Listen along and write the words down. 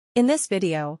In this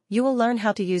video, you will learn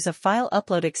how to use a file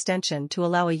upload extension to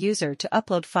allow a user to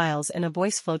upload files in a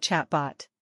Voiceflow chatbot.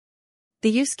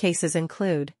 The use cases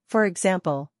include, for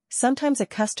example, sometimes a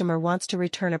customer wants to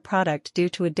return a product due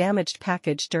to a damaged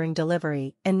package during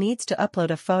delivery and needs to upload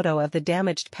a photo of the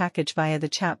damaged package via the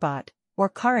chatbot, or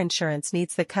car insurance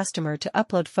needs the customer to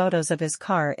upload photos of his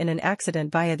car in an accident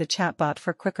via the chatbot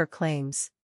for quicker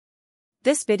claims.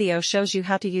 This video shows you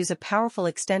how to use a powerful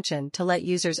extension to let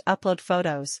users upload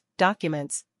photos,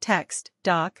 documents, text,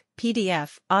 doc,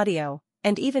 PDF, audio,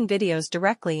 and even videos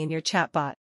directly in your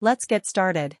chatbot. Let's get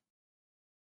started.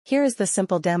 Here is the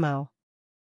simple demo.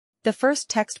 The first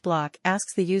text block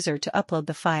asks the user to upload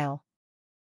the file.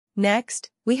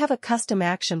 Next, we have a custom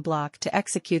action block to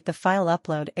execute the file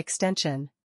upload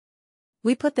extension.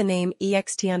 We put the name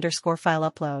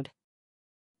ext_file_upload.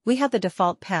 We have the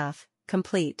default path,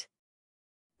 complete.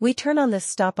 We turn on this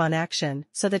stop on action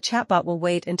so the chatbot will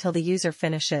wait until the user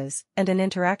finishes and an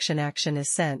interaction action is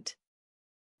sent.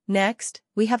 Next,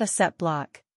 we have a set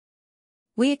block.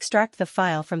 We extract the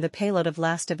file from the payload of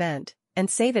last event and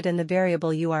save it in the variable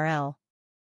URL.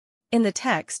 In the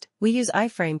text, we use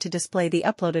iframe to display the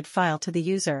uploaded file to the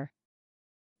user.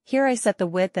 Here I set the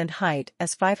width and height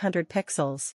as 500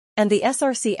 pixels and the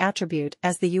src attribute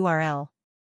as the URL.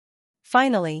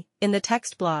 Finally, in the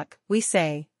text block, we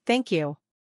say, "Thank you.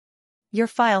 Your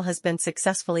file has been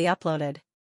successfully uploaded.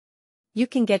 You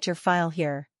can get your file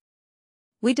here."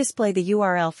 We display the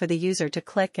URL for the user to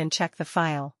click and check the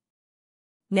file.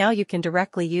 Now you can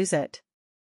directly use it.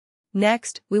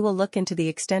 Next, we will look into the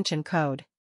extension code.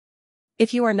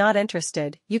 If you are not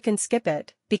interested, you can skip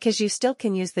it, because you still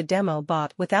can use the demo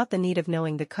bot without the need of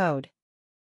knowing the code.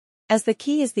 As the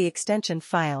key is the extension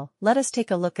file, let us take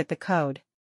a look at the code.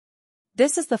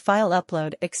 This is the file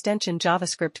upload extension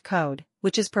JavaScript code,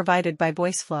 which is provided by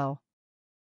Voiceflow.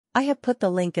 I have put the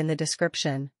link in the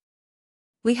description.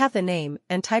 We have the name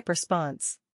and type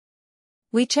response.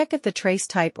 We check if the trace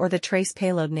type or the trace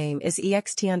payload name is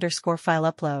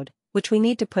ext_file_upload, which we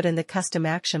need to put in the custom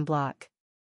action block.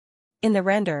 In the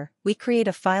render, we create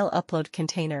a file upload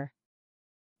container.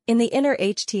 In the inner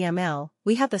HTML,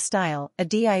 we have the style, a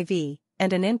div,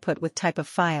 and an input with type of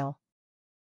file.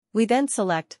 We then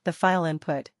select the file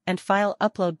input and file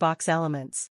upload box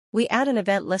elements. We add an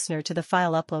event listener to the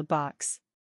file upload box.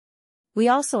 We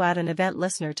also add an event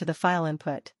listener to the file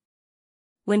input.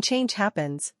 When change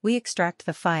happens, we extract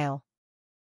the file.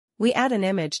 We add an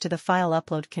image to the file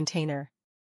upload container.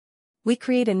 We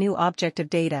create a new object of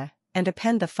data and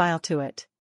append the file to it.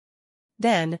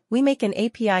 Then, we make an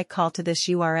API call to this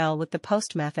URL with the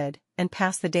post method and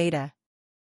pass the data.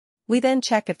 We then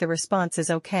check if the response is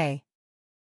okay.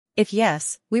 If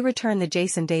yes, we return the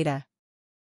JSON data.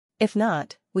 If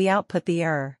not, we output the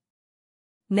error.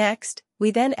 Next, we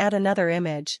then add another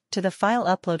image to the file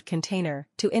upload container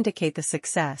to indicate the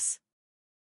success.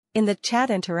 In the chat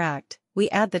interact, we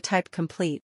add the type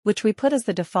complete, which we put as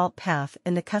the default path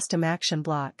in the custom action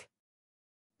block.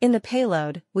 In the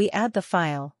payload, we add the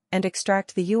file and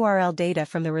extract the URL data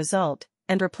from the result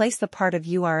and replace the part of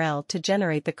URL to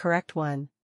generate the correct one.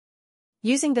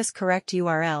 Using this correct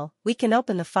URL, we can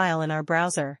open the file in our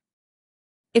browser.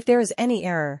 If there is any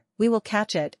error, we will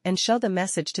catch it and show the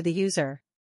message to the user.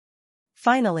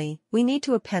 Finally, we need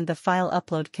to append the file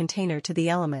upload container to the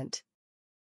element.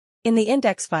 In the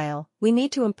index file, we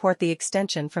need to import the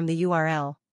extension from the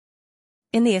URL.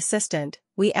 In the assistant,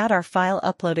 we add our file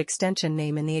upload extension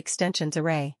name in the extensions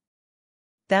array.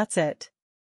 That's it.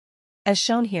 As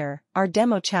shown here, our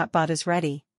demo chatbot is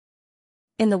ready.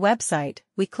 In the website,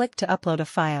 we click to upload a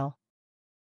file.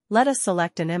 Let us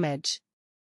select an image.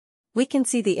 We can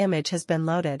see the image has been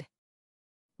loaded.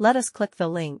 Let us click the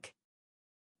link.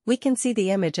 We can see the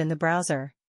image in the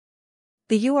browser.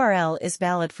 The URL is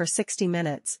valid for 60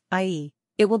 minutes, i.e.,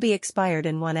 it will be expired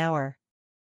in 1 hour.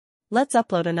 Let's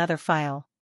upload another file.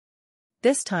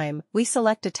 This time, we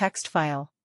select a text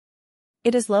file.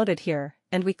 It is loaded here,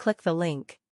 and we click the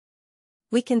link.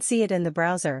 We can see it in the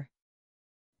browser.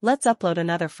 Let's upload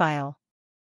another file.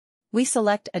 We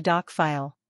select a doc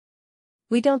file.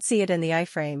 We don't see it in the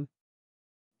iframe.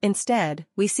 Instead,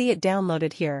 we see it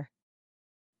downloaded here.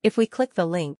 If we click the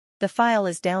link, the file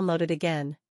is downloaded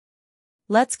again.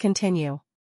 Let's continue.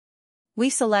 We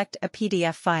select a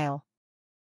PDF file.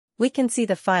 We can see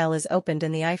the file is opened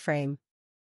in the iframe.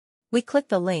 We click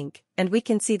the link, and we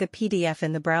can see the PDF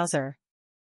in the browser.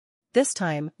 This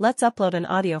time, let's upload an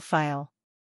audio file.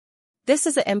 This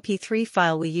is a MP3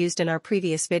 file we used in our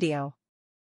previous video.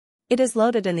 It is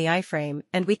loaded in the iframe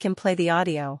and we can play the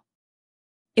audio.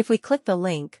 If we click the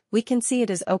link, we can see it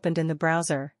is opened in the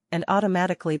browser and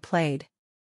automatically played.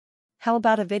 How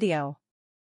about a video?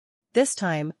 This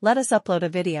time, let us upload a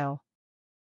video.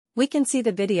 We can see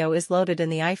the video is loaded in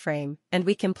the iframe, and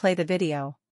we can play the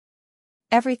video.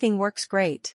 Everything works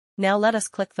great. Now let us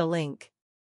click the link.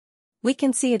 We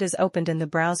can see it is opened in the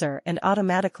browser and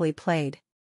automatically played.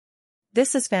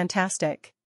 This is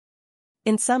fantastic.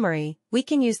 In summary, we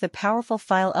can use the powerful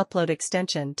file upload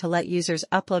extension to let users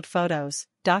upload photos,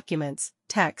 documents,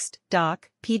 text, doc,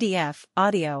 PDF,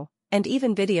 audio, and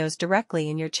even videos directly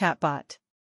in your chatbot.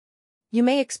 You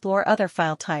may explore other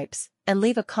file types, and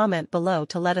leave a comment below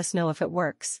to let us know if it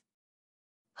works.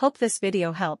 Hope this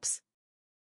video helps.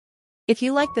 If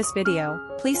you like this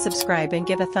video, please subscribe and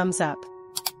give a thumbs up.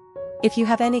 If you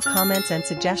have any comments and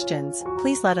suggestions,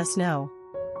 please let us know.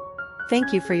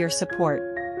 Thank you for your support.